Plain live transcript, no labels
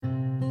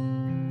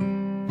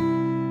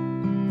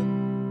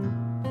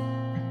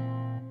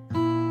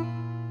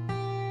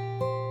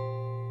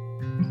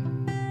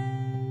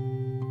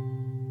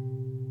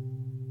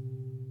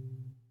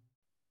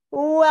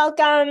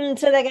Welcome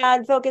to the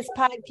God Focus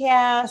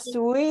podcast.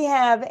 We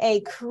have a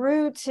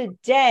crew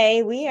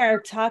today. We are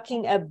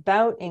talking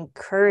about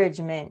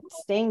encouragement,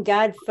 staying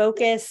God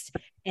focused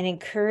and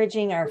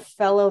encouraging our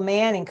fellow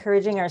man,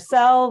 encouraging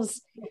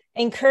ourselves,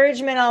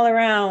 encouragement all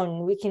around.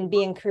 We can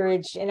be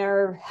encouraged in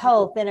our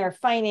health, in our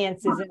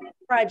finances, in our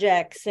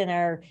projects, in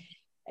our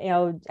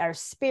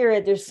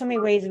spirit. There's so many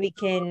ways we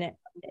can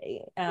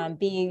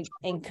be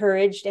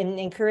encouraged and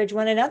encourage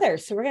one another.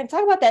 So we're going to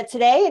talk about that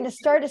today. And to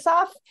start us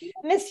off,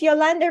 Miss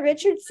Yolanda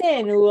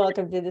Richardson,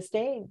 welcome to the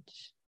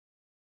stage.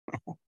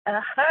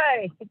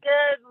 Hi,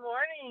 good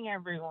morning,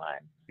 everyone.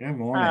 Good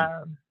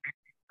morning.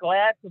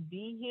 Glad to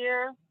be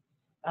here.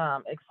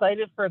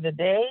 Excited for the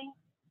day.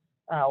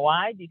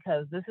 Why?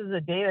 Because this is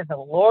a day that the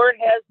Lord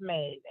has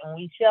made, and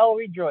we shall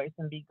rejoice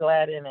and be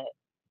glad in it.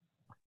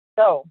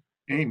 So,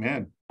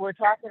 Amen. We're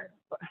talking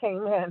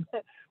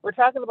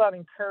about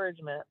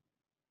encouragement,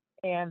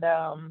 and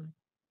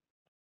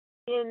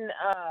in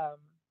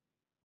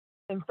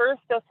 1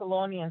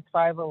 Thessalonians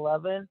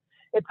 5:11,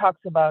 it talks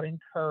about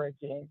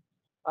encouraging.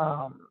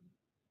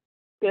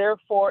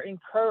 Therefore,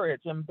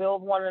 encourage and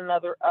build one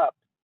another up.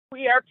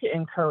 We are to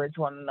encourage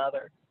one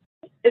another.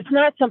 It's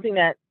not something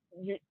that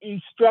you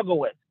struggle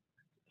with.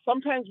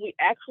 Sometimes we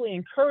actually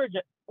encourage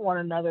one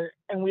another,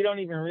 and we don't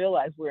even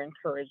realize we're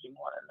encouraging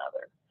one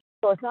another.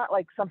 So it's not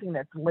like something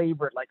that's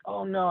labored, like,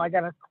 oh no, I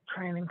gotta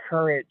try and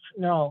encourage.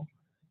 No,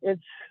 it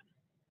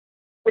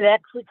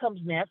actually comes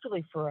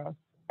naturally for us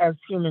as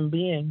human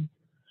beings.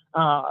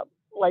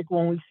 Like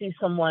when we see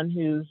someone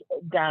who's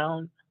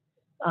down,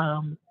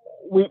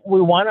 we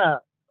want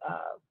to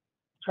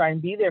try and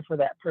be there for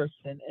that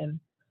person and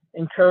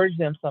encourage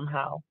them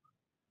somehow.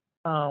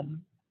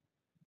 Some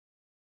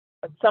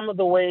of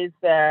the ways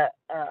that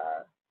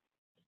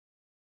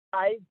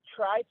I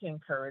try to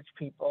encourage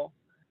people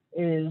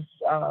is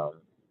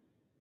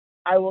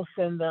I will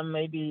send them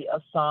maybe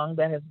a song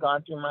that has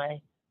gone through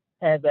my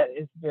head that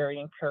is very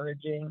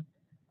encouraging,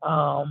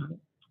 and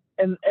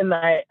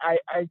I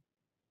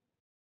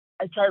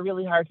try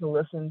really hard to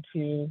listen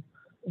to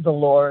the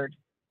Lord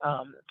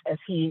as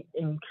He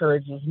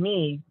encourages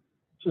me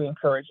to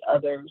encourage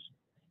others,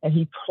 and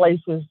He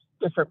places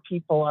different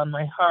people on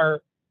my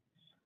heart,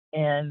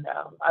 and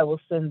I will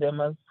send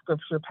them a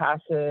scripture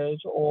passage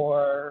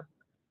or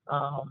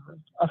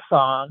a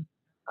song.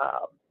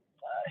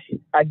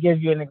 I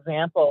give you an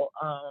example.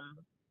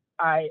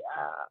 I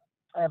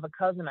have a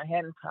cousin I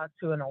hadn't talked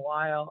to in a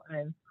while,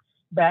 and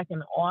back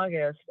in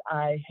August,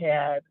 I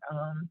had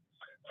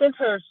sent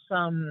her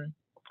some,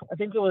 I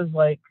think it was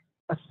like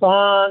a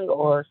song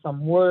or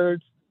some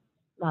words.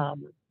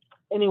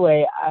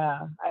 Anyway,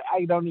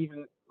 I don't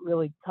even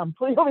really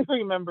completely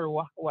remember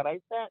what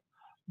I sent,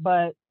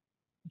 but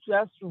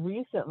just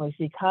recently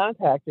she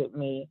contacted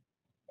me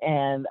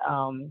and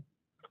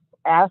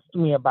asked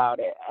me about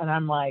it, and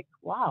I'm like,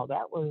 wow,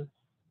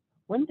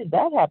 when did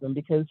that happen?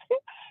 Because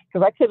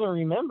I couldn't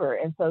remember.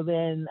 And so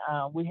then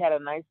we had a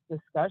nice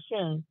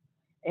discussion,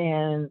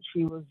 and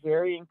she was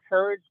very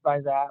encouraged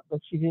by that, but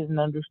she didn't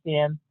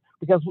understand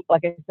because,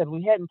 like I said,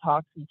 we hadn't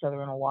talked to each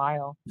other in a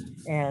while.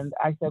 And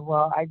I said,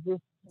 well,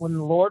 when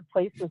the Lord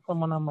places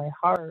someone on my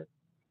heart,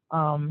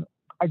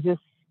 I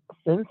just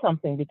send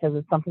something because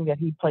it's something that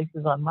He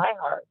places on my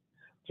heart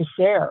to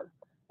share.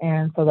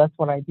 And so that's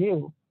what I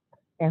do.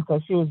 And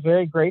so she was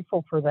very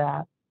grateful for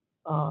that.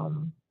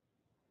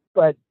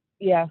 But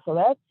yeah, so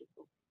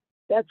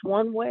that's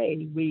one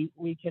way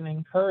we can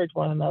encourage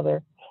one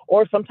another,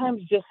 or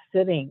sometimes just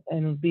sitting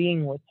and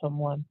being with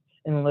someone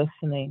and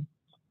listening.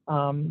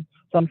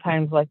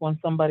 Sometimes, like when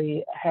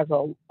somebody has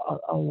a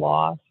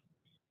loss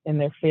in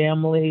their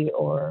family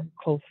or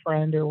close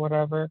friend or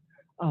whatever,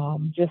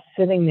 just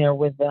sitting there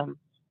with them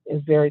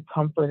is very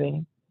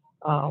comforting.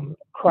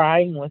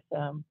 Crying with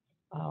them,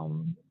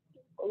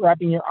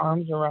 wrapping your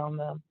arms around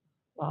them,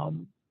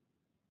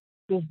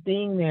 just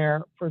being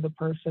there for the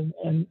person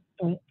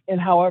in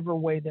however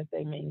way that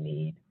they may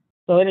need.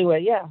 So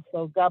anyway, yeah.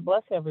 So God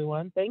bless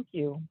everyone. Thank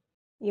you.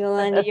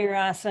 Yolanda, you're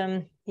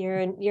awesome. You're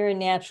a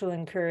natural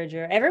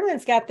encourager.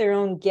 Everyone's got their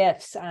own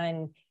gifts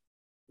on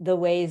the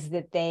ways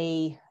that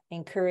they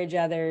encourage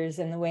others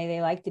and the way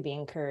they like to be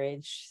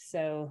encouraged.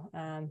 So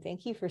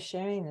thank you for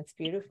sharing. That's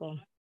beautiful.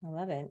 I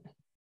love it.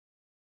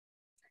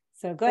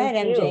 So go ahead,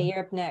 MJ.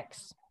 You're up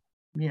next.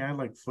 Yeah, I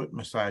like foot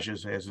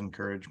massages as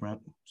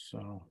encouragement.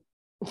 So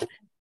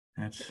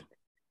that's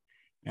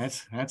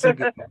a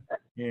good one.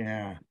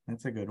 Yeah,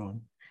 that's a good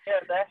one.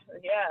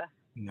 Yeah.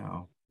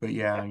 No, but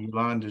yeah,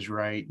 Yolanda's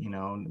right.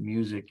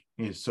 Music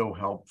is so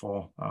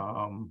helpful.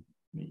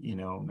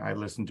 I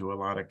listen to a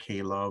lot of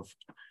K-Love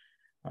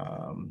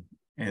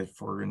and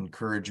for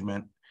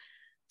encouragement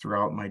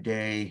throughout my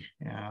day.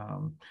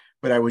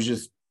 But I was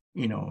just,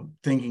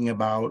 thinking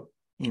about,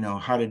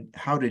 how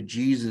did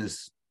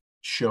Jesus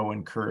show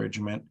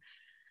encouragement?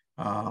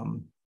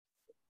 One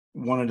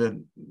of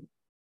the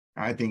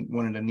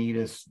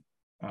neatest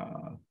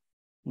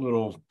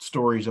little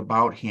stories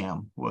about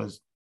him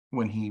was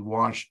when he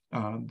washed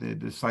the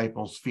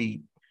disciples'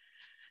 feet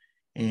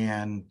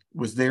and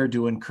was there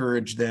to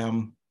encourage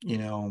them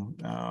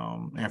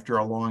after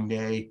a long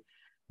day,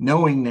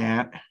 knowing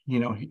that,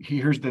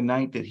 here's the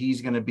night that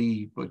he's going to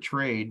be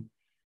betrayed,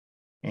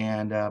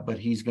 and but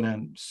he's going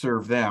to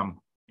serve them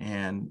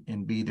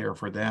and be there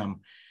for them.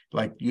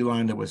 Like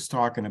Yolanda was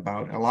talking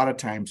about, a lot of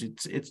times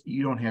it's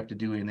you don't have to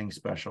do anything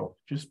special.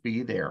 Just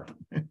be there.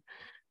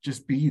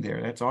 Just be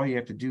there. That's all you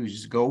have to do, is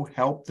just go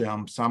help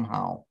them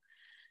somehow.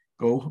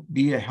 Go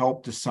be a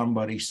help to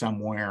somebody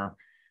somewhere.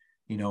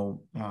 The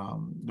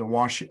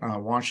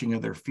washing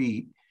of their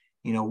feet.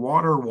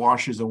 Water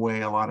washes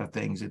away a lot of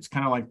things. It's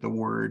kind of like the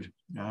word.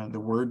 The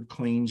word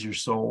cleans your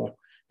soul.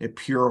 It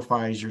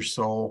purifies your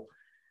soul.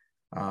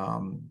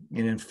 In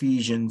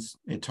Ephesians,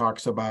 it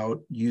talks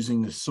about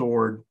using the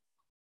sword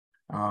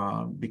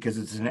because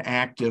it's an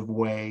active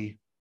way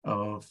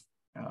of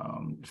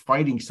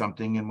fighting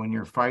something. And when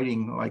you're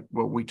fighting, like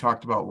what we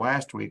talked about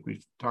last week,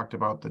 we talked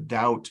about the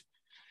doubt,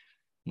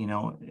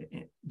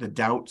 the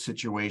doubt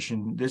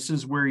situation. This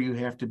is where you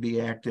have to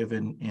be active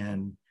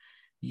and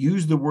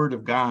use the word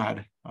of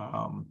God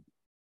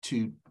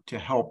to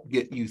help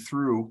get you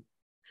through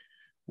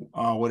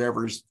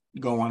whatever's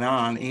going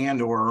on,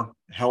 and or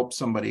help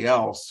somebody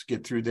else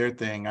get through their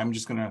thing. I'm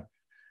just going to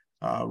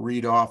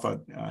read off a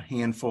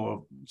handful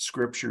of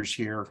scriptures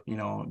here.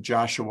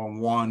 Joshua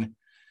 1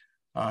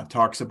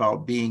 talks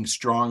about being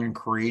strong and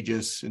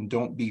courageous, and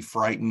don't be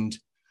frightened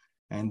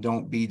and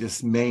don't be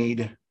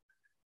dismayed.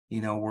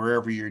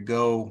 Wherever you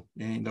go,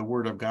 and the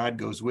word of God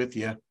goes with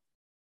you.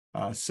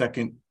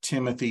 2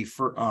 Timothy,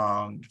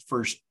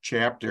 first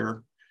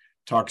chapter,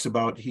 talks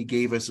about he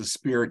gave us a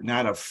spirit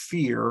not of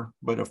fear,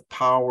 but of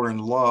power and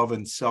love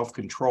and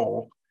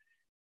self-control.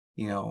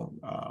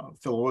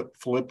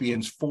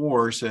 Philippians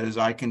 4 says,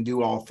 I can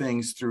do all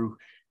things through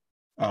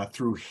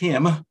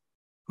him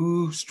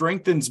who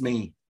strengthens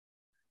me.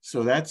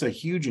 So that's a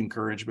huge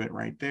encouragement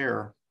right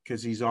there,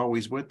 because he's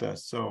always with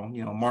us. So,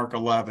 Mark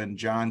 11,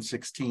 John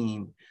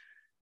 16,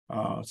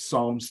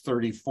 Psalms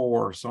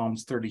 34,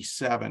 Psalms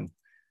 37.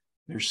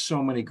 There's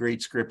so many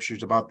great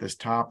scriptures about this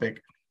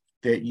topic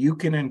that you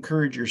can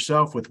encourage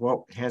yourself with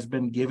what has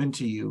been given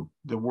to you.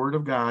 The word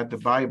of God, the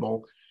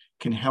Bible,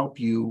 can help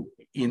you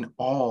in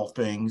all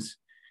things.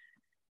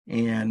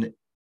 And,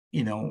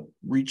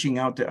 reaching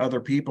out to other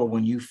people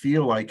when you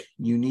feel like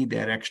you need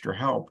that extra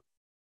help.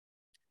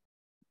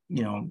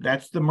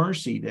 That's the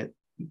mercy that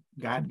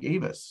God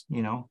gave us.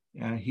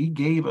 He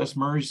gave us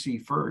mercy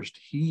first.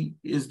 He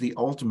is the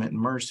ultimate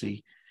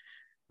mercy,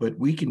 but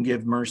we can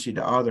give mercy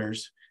to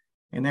others,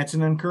 and that's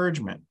an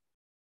encouragement.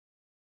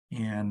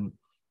 And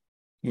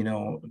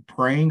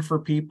praying for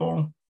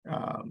people,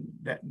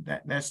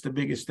 that's the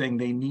biggest thing.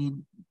 They need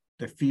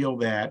to feel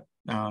that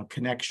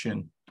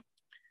connection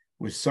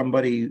with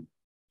somebody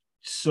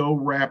so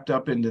wrapped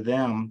up into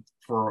them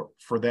for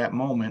that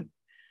moment.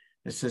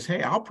 It says,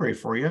 hey, I'll pray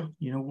for you.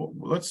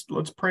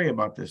 Let's pray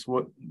about this.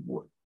 What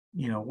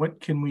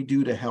can we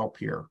do to help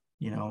here?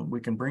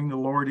 We can bring the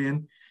Lord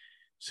in.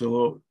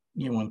 So,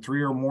 when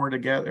 3 or more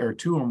together, or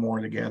 2 or more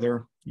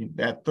together,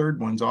 that third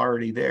one's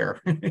already there.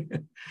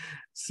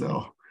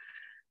 So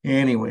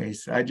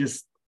anyways,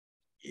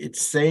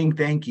 it's saying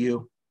thank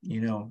you.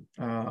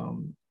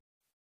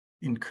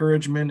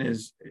 Encouragement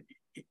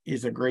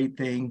is a great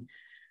thing.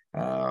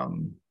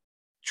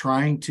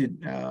 Trying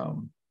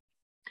to,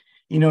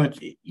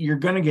 you're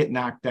going to get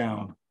knocked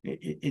down.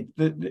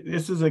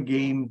 This is a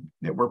game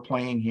that we're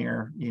playing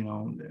here,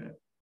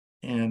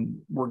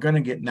 and we're going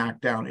to get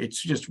knocked down.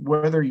 It's just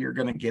whether you're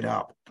going to get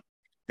up.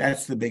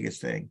 That's the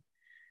biggest thing.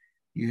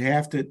 You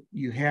have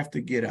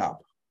to get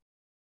up.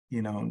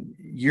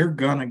 You're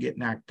going to get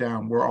knocked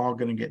down. We're all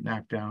going to get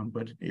knocked down,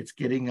 but it's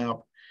getting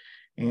up.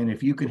 And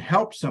if you can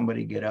help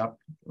somebody get up,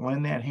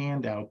 lend that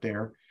hand out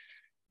there,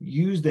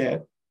 use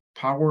that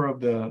power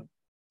of the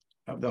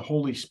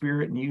Holy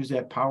Spirit, and use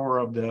that power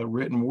of the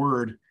written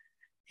word.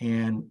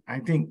 And I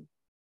think,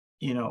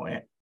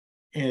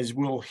 as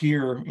we'll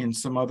hear in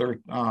some other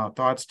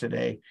thoughts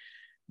today,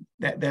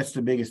 that's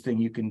the biggest thing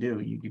you can do.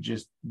 You could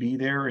just be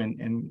there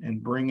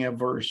and bring a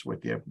verse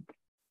with you.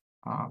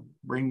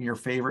 Bring your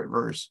favorite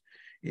verse.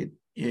 If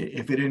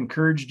it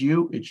encouraged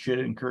you, it should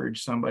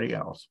encourage somebody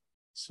else.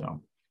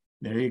 So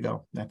there you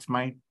go. That's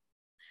my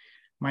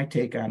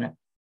take on it.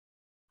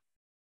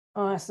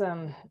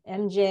 Awesome.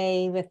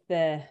 MJ with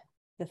the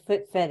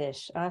foot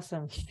fetish.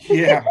 Awesome.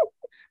 Yeah.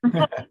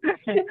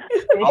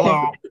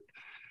 Hello.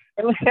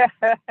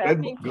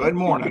 Good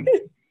morning.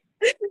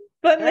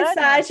 Foot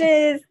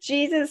massages,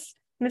 Jesus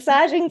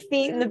massaging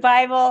feet in the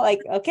Bible. Like,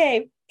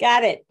 okay,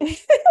 got it.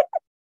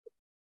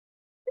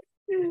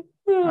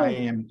 I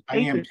am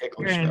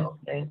ticklish though.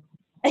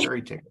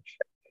 Very ticklish.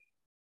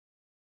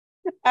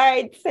 All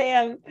right,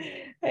 Sam,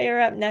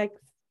 you're up next.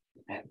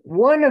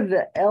 One of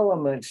the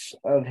elements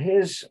of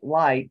his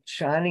light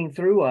shining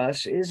through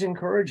us is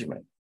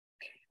encouragement.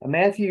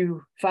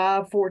 Matthew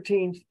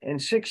 5:14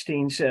 and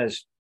 16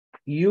 says,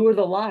 you are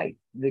the light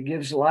that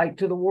gives light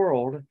to the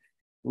world.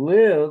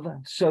 Live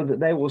so that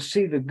they will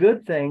see the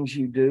good things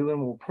you do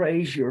and will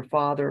praise your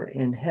Father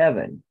in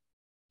heaven.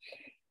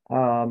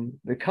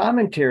 The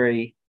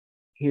commentary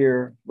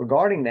here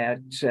regarding that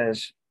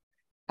says,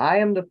 I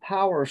am the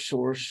power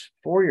source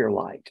for your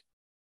light.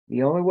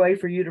 The only way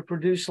for you to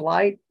produce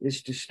light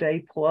is to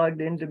stay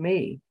plugged into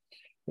me.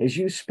 As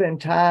you spend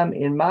time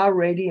in my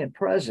radiant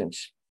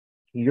presence,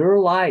 your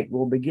light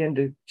will begin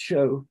to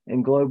show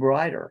and glow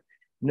brighter.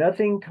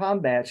 Nothing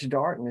combats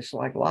darkness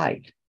like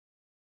light.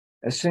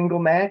 A single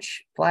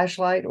match,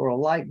 flashlight, or a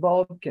light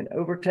bulb can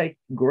overtake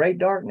great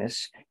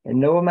darkness,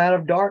 and no amount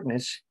of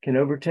darkness can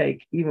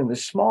overtake even the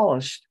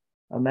smallest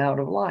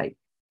amount of light.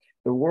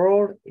 The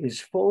world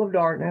is full of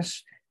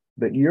darkness,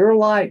 but your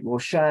light will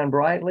shine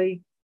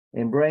brightly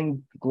and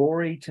bring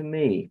glory to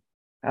me.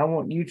 I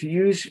want you to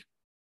use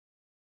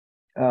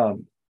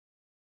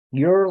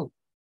your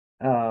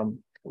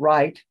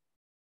right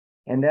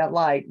and that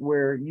light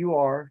where you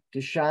are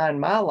to shine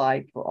my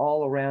light for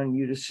all around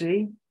you to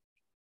see.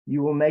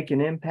 You will make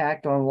an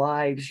impact on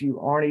lives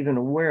you aren't even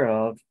aware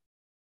of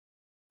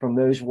from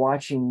those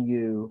watching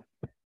you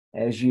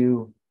as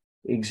you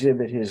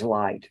exhibit his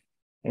light.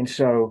 And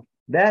so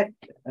that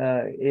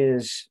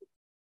is,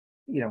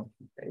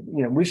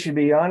 we should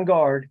be on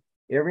guard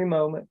every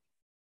moment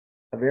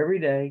of every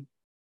day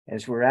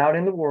as we're out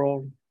in the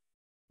world,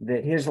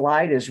 that his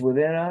light is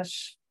within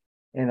us,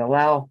 and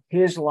allow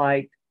his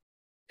light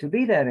to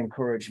be that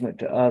encouragement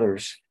to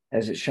others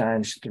as it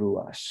shines through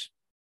us.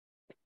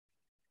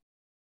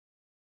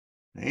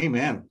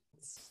 Amen.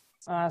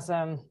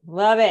 Awesome.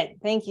 Love it.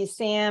 Thank you,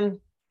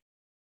 Sam.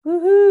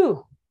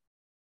 Woohoo.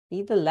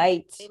 Be the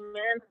light.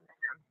 Amen.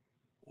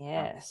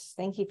 Yes.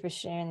 Thank you for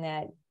sharing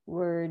that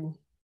word.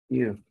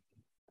 You.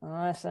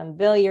 Awesome.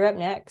 Bill, you're up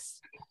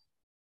next.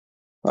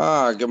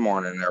 Good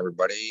morning,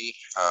 everybody.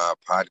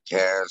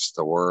 Podcast,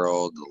 the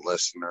world, the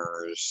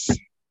listeners,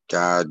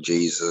 God,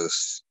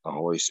 Jesus, the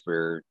Holy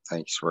Spirit.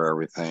 Thanks for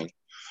everything.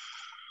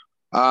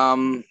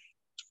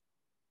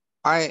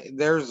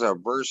 There's a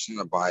verse in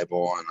the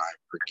Bible, and I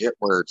forget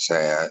where it's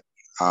at.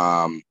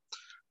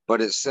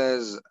 But it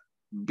says,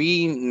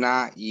 "Be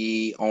not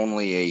ye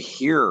only a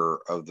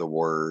hearer of the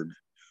word,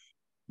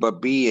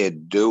 but be a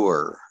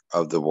doer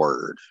of the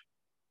word."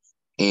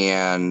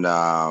 And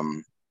I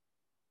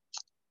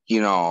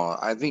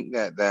think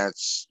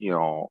that's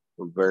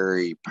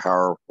very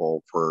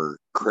powerful for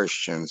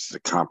Christians to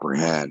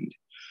comprehend.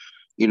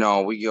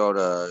 We go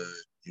to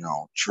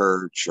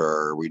church,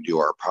 or we do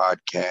our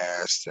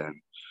podcast,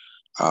 and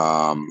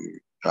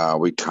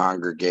we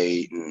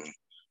congregate, and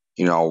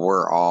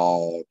we're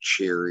all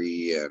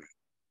cheery and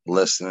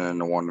listening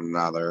to one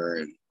another,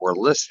 and we're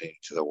listening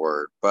to the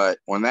word. But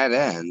when that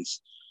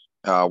ends,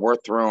 we're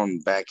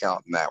thrown back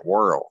out in that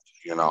world,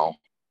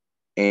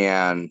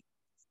 and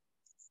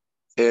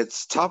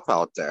it's tough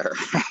out there.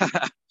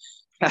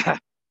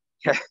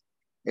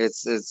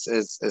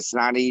 It's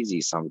not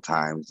easy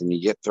sometimes, and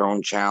you get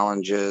thrown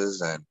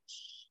challenges, and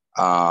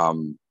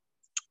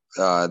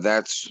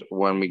that's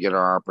when we get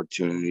our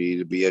opportunity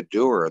to be a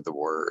doer of the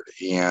word.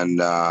 And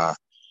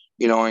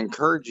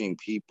encouraging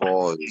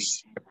people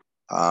is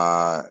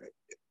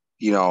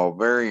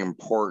very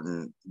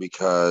important,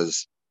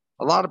 because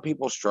a lot of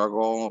people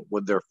struggle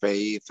with their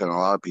faith, and a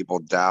lot of people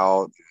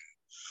doubt.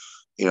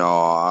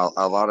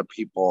 A lot of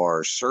people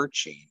are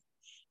searching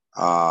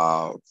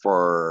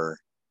for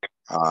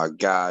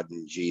God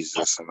and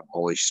Jesus and the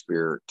Holy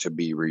Spirit to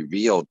be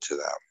revealed to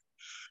them.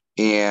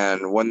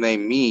 And when they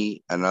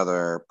meet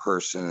another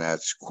person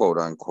that's quote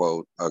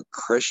unquote a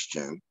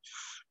Christian,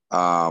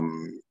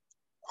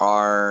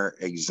 our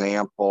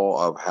example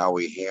of how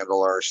we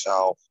handle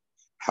ourselves,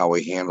 how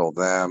we handle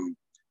them,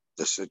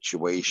 the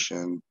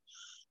situation,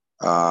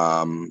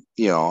 can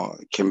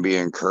be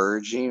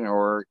encouraging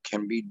or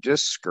can be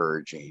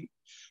discouraging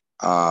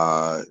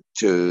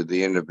to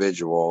the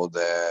individual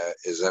that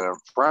is in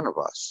front of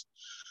us.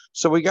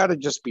 So we got to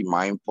just be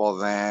mindful of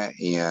that,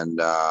 and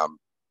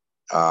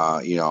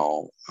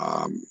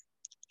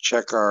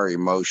check our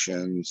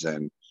emotions.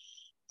 And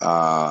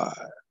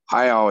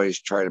I always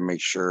try to make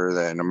sure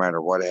that no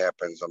matter what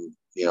happens, I'm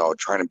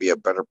trying to be a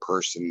better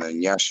person than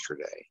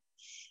yesterday.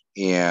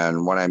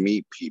 And when I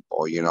meet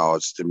people,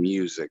 it's the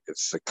music,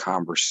 it's the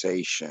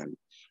conversation,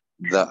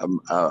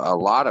 a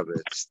lot of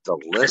it's the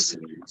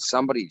listening.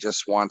 Somebody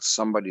just wants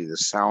somebody to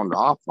sound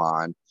off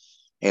on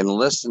and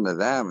listen to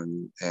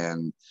them,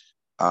 and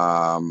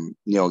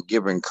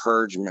give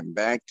encouragement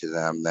back to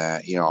them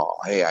that,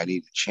 hey, I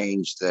need to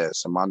change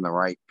this. I'm on the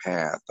right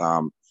path.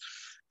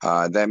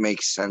 That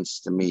makes sense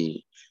to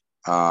me.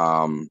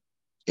 And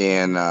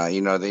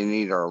they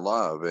need our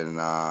love.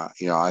 And,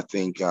 I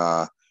think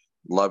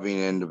loving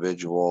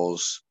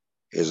individuals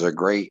is a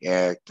great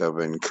act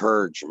of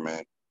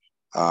encouragement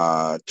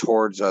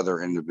towards other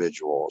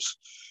individuals.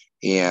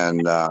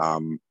 And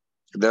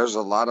there's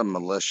a lot of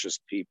malicious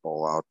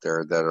people out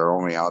there that are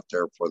only out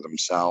there for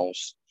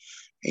themselves.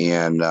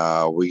 And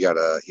we got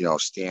to,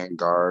 stand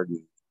guard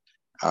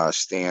and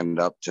stand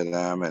up to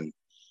them. And,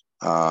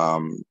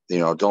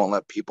 don't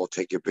let people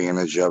take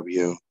advantage of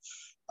you.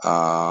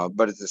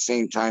 But at the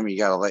same time, you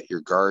got to let your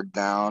guard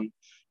down.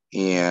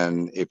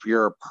 And if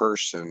you're a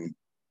person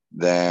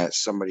that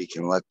somebody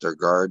can let their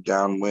guard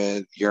down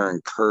with, you're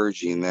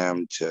encouraging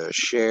them to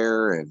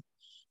share and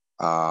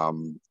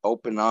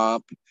open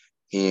up.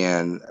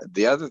 And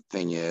the other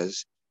thing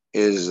is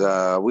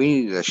we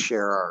need to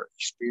share our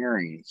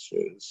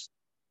experiences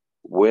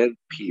with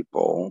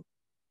people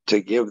to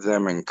give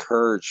them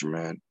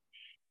encouragement,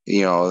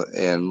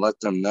 and let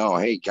them know,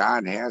 hey,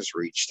 God has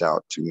reached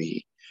out to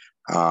me.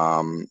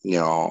 I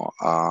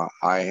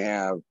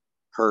have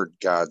heard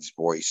God's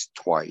voice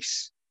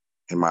twice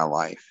in my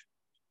life,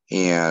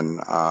 and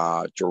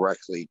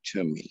directly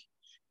to me.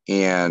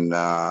 And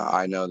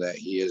I know that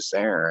He is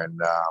there. And,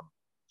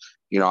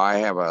 I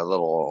have a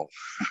little,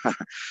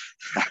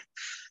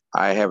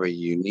 I have a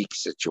unique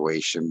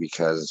situation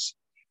because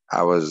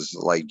I was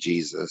like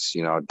Jesus,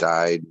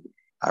 died,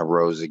 I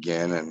rose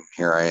again, and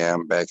here I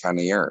am back on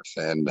the earth.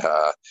 And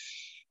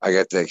I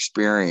got to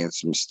experience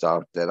some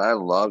stuff that I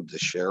love to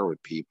share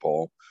with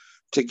people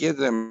to give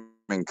them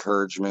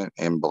encouragement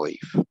and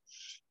belief.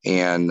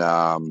 And,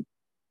 I'm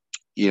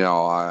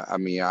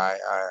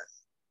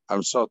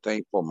so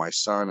thankful my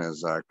son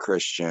is a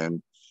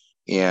Christian.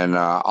 And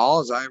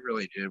all I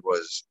really did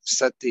was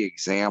set the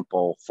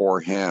example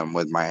for him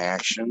with my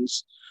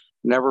actions.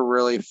 Never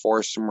really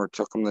forced him or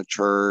took him to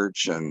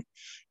church. And,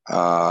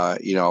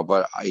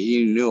 but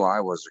he knew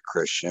I was a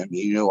Christian.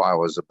 He knew I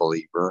was a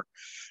believer.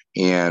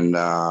 And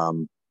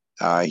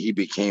he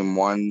became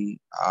one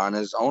on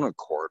his own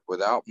accord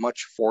without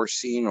much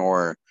forcing,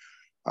 or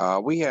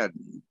we had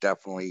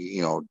definitely,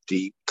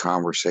 deep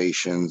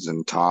conversations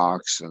and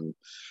talks, and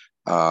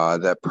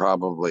that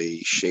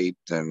probably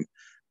shaped and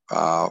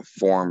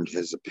formed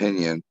his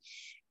opinion.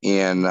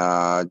 And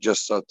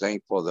just so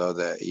thankful, though,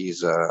 that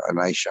he's a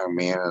nice young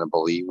man and a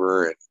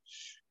believer.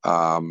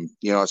 And,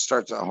 it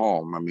starts at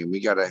home. I mean, we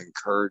got to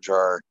encourage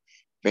our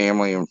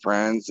family and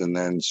friends, and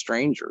then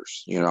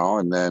strangers,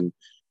 and then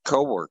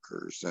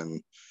coworkers,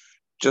 and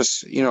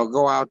just,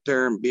 go out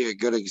there and be a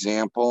good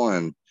example.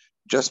 And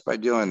just by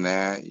doing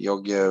that,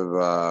 you'll give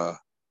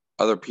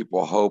other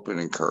people hope and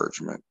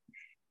encouragement.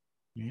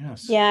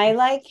 Yes. Yeah, I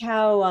like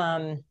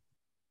how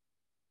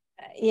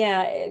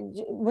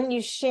when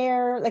you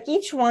share, like,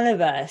 each one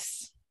of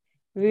us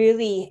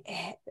really,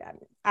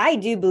 I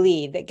do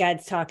believe that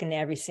God's talking to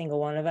every single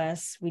one of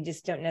us. We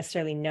just don't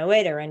necessarily know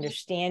it or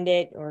understand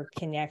it or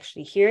can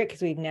actually hear it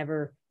because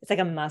it's like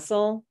a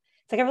muscle.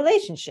 It's like a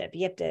relationship.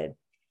 You have to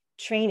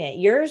train it.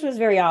 Yours was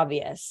very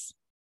obvious.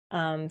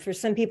 For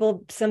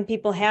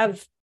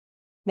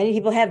many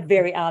people have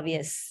very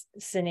obvious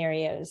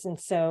scenarios. And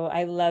so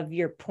I love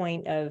your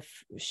point of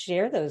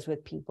share those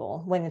with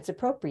people when it's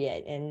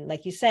appropriate. And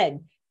like you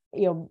said,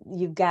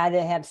 you've got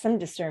to have some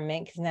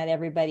discernment, because not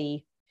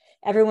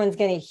everyone's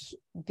going to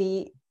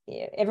be,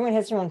 everyone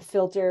has their own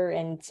filter,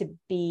 and to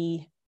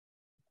be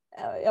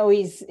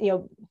always,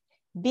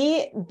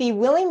 be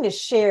willing to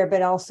share,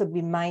 but also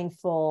be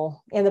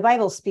mindful. And the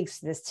Bible speaks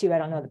to this too. I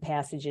don't know the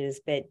passages,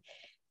 but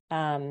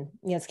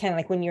it's kind of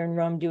like when you're in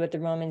Rome, do what the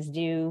Romans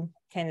do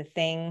kind of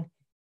thing,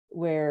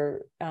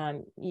 where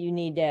you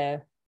need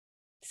to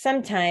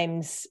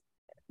sometimes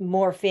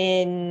morph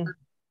in,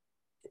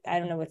 I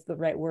don't know what the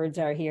right words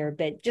are here,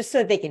 but just so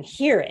that they can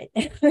hear it.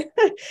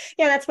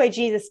 That's why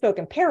Jesus spoke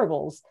in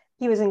parables.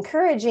 He was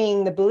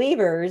encouraging the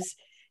believers,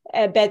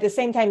 but at the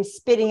same time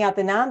spitting out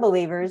the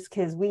non-believers,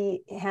 because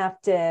we have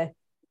to,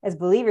 as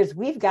believers,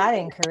 we've got to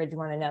encourage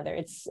one another.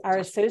 It's our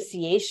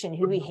association,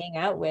 who we hang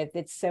out with.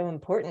 It's so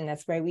important.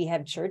 That's why we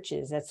have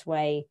churches. That's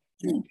why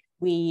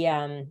we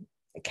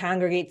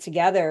congregate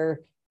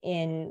together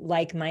in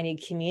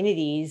like-minded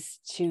communities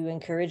to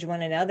encourage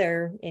one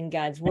another in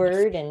God's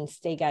word and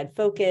stay God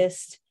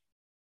focused.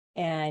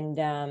 And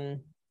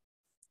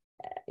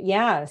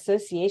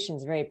association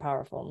is very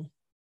powerful.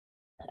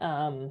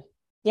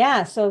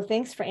 So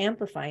thanks for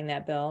amplifying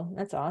that, Bill.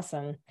 That's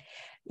awesome.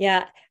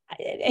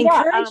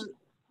 Encourage.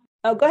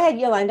 Oh, go ahead,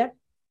 Yolanda.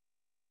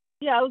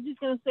 Yeah, I was just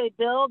going to say,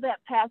 Bill,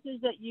 that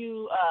passage that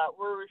you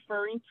were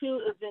referring to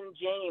is in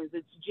James.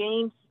 It's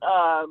James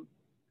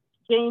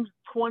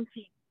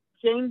 20,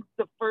 James,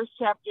 the first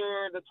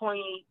chapter, the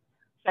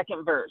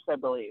 22nd verse, I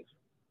believe.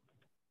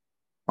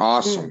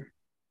 Awesome.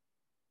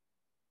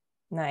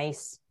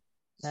 Nice.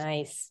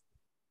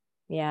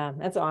 Yeah,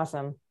 that's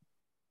awesome.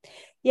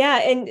 Yeah,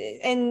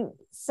 and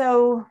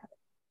so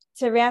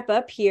to wrap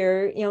up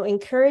here,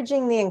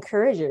 encouraging the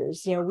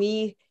encouragers.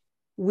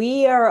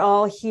 We are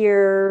all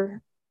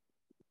here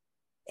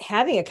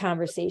having a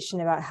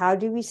conversation about how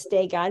do we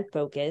stay God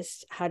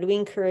focused? How do we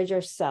encourage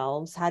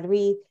ourselves? How do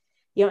we,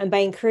 and by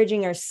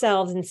encouraging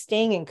ourselves and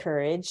staying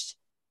encouraged,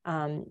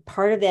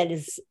 part of that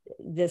is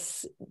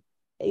this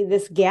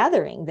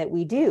gathering that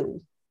we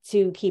do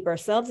to keep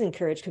ourselves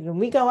encouraged. Because when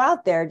we go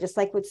out there, just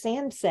like what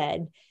Sam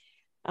said,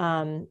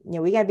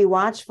 we got to be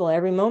watchful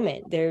every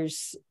moment.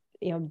 There's,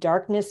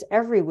 darkness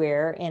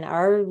everywhere, and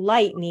our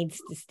light needs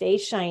to stay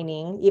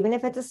shining, even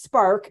if it's a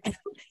spark.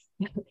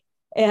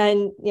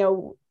 And,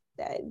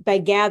 by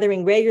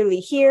gathering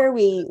regularly here,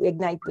 we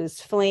ignite those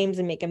flames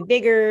and make them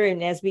bigger.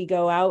 And as we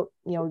go out,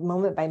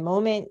 moment by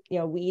moment,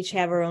 we each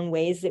have our own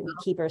ways that we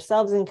keep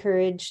ourselves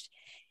encouraged.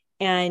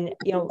 And,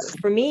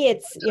 for me,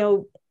 it's,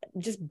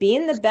 just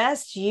being the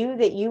best you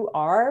that you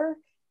are,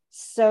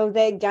 so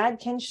that God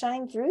can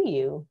shine through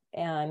you.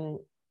 And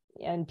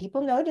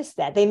people notice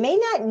that. They may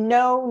not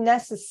know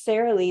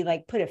necessarily,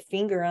 like put a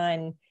finger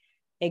on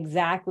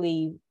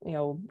exactly,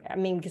 I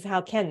mean, because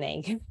how can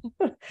they?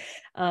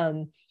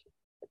 Like,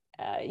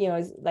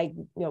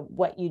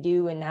 what you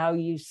do and how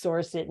you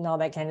source it and all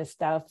that kind of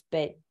stuff.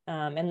 But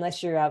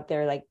unless you're out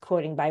there like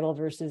quoting Bible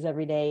verses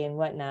every day and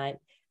whatnot,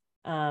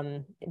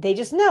 they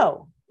just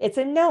know. It's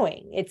a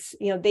knowing. It's,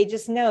 they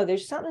just know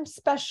there's something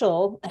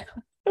special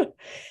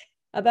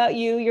about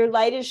you. Your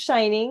light is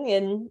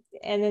shining.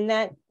 And then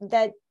that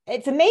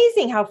it's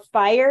amazing how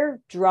fire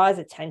draws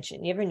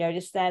attention. You ever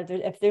notice that?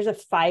 If there's a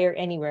fire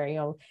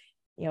anywhere,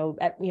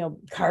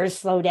 cars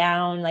slow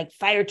down, like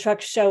fire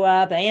trucks show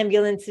up,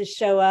 ambulances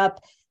show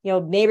up,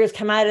 neighbors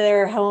come out of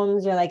their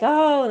homes. You're like,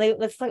 oh,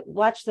 let's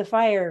watch the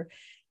fire.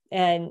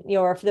 And,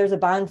 or if there's a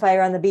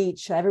bonfire on the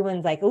beach,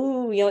 everyone's like,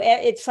 ooh,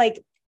 it's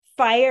like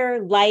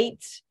fire,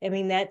 light. I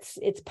mean,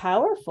 it's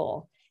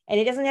powerful, and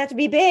it doesn't have to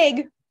be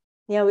big.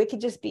 It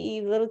could just be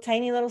a little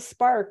tiny little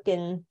spark,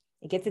 and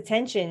it gets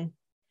attention.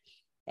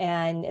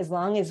 And as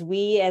long as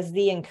we, as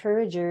the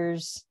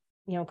encouragers,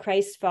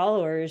 Christ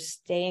followers,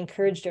 stay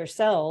encouraged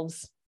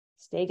ourselves,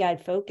 stay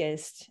God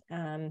focused.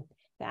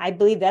 I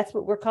believe that's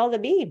what we're called to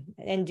be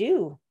and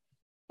do.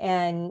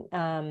 And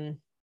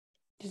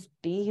just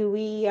be who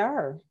we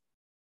are.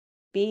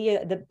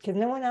 Because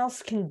no one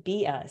else can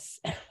be us.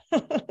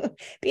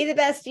 Be the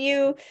best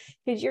you,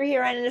 because you're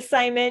here on an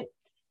assignment.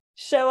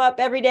 Show up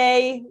every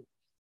day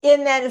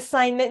in that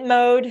assignment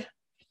mode,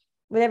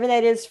 whatever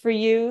that is for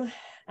you.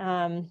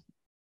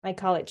 I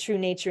call it true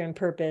nature and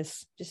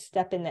purpose. Just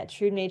step in that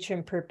true nature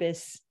and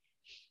purpose,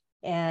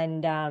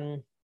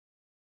 and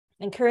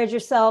encourage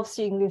yourself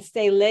so you can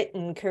stay lit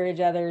and encourage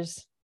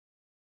others.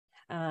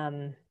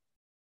 Yeah,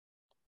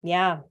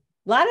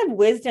 a lot of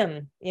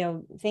wisdom.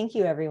 Thank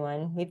you,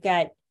 everyone. We've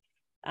got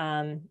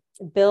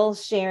Bill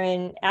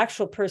sharing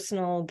actual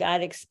personal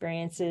God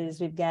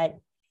experiences. We've got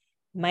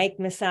Mike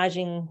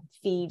massaging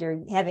feet or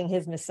having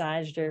his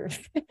massaged, or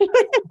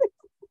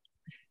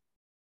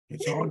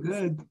it's all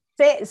good.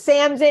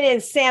 Sam's in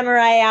his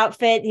samurai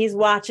outfit. He's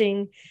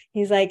watching.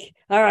 He's like,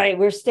 all right,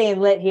 we're staying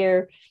lit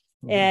here.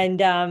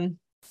 Mm-hmm.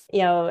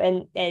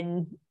 And,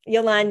 and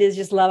Yolanda's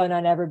just loving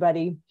on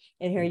everybody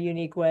in her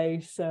unique way.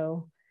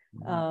 So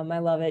I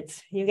love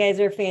it. You guys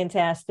are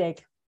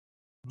fantastic.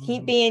 Mm-hmm.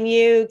 Keep being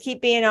you.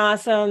 Keep being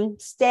awesome.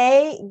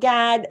 Stay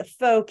God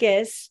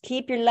focused.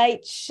 Keep your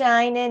light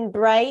shining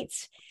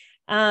bright.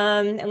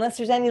 Unless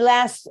there's any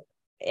last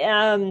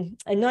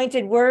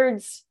anointed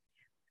words,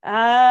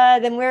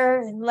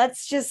 then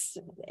let's just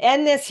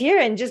end this here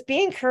and just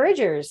be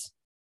encouragers.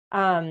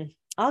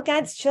 All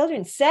God's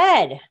children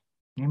said,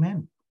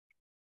 Amen.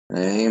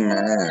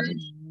 Amen.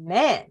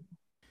 Amen.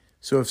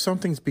 So if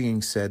something's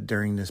being said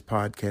during this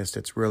podcast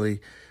that's really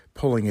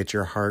pulling at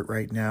your heart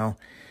right now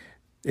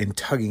and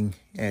tugging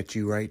at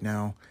you right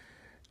now,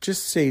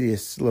 just say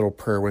this little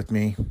prayer with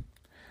me.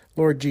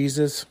 Lord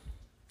Jesus,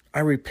 I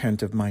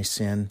repent of my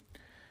sin.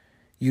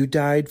 You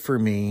died for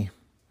me,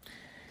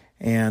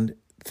 and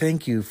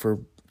thank you for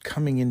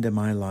coming into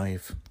my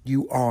life.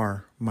 You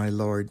are my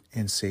Lord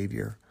and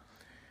Savior.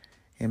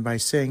 And by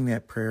saying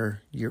that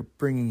prayer, you're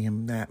bringing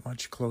him that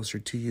much closer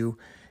to you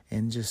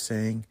and just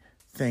saying,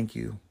 thank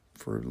you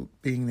for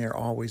being there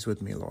always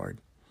with me, Lord.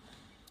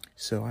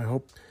 So I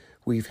hope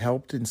we've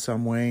helped in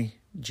some way.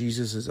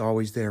 Jesus is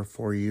always there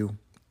for you.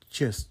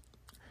 Just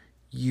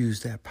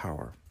use that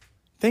power.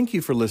 Thank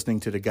you for listening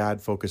to the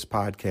God Focus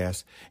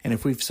podcast. And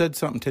if we've said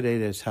something today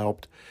that's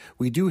helped,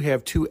 we do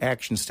have 2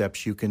 action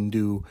steps you can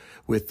do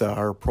with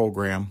our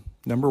program.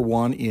 Number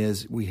 1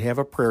 is we have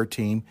a prayer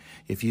team.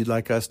 If you'd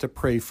like us to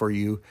pray for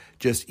you,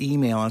 just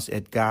email us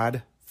at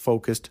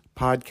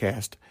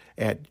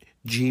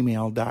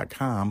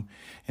godfocusedpodcast@gmail.com,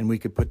 and we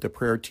could put the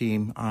prayer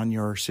team on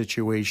your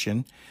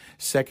situation.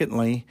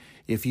 Secondly,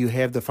 if you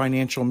have the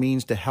financial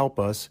means to help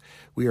us,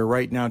 we are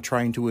right now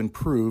trying to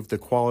improve the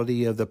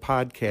quality of the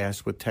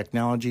podcast with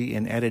technology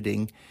and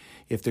editing.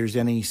 If there's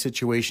any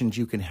situations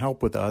you can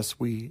help with us,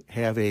 we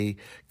have a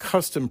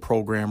custom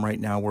program right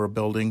now we're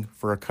building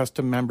for a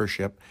custom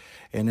membership,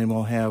 and then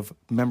we'll have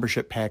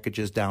membership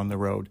packages down the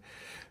road.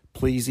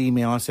 Please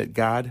email us at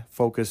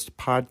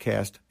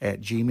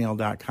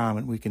godfocusedpodcast@gmail.com,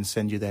 and we can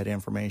send you that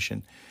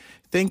information.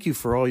 Thank you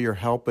for all your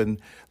help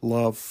and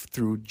love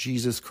through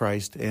Jesus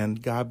Christ,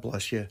 and God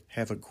bless you.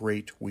 Have a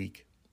great week.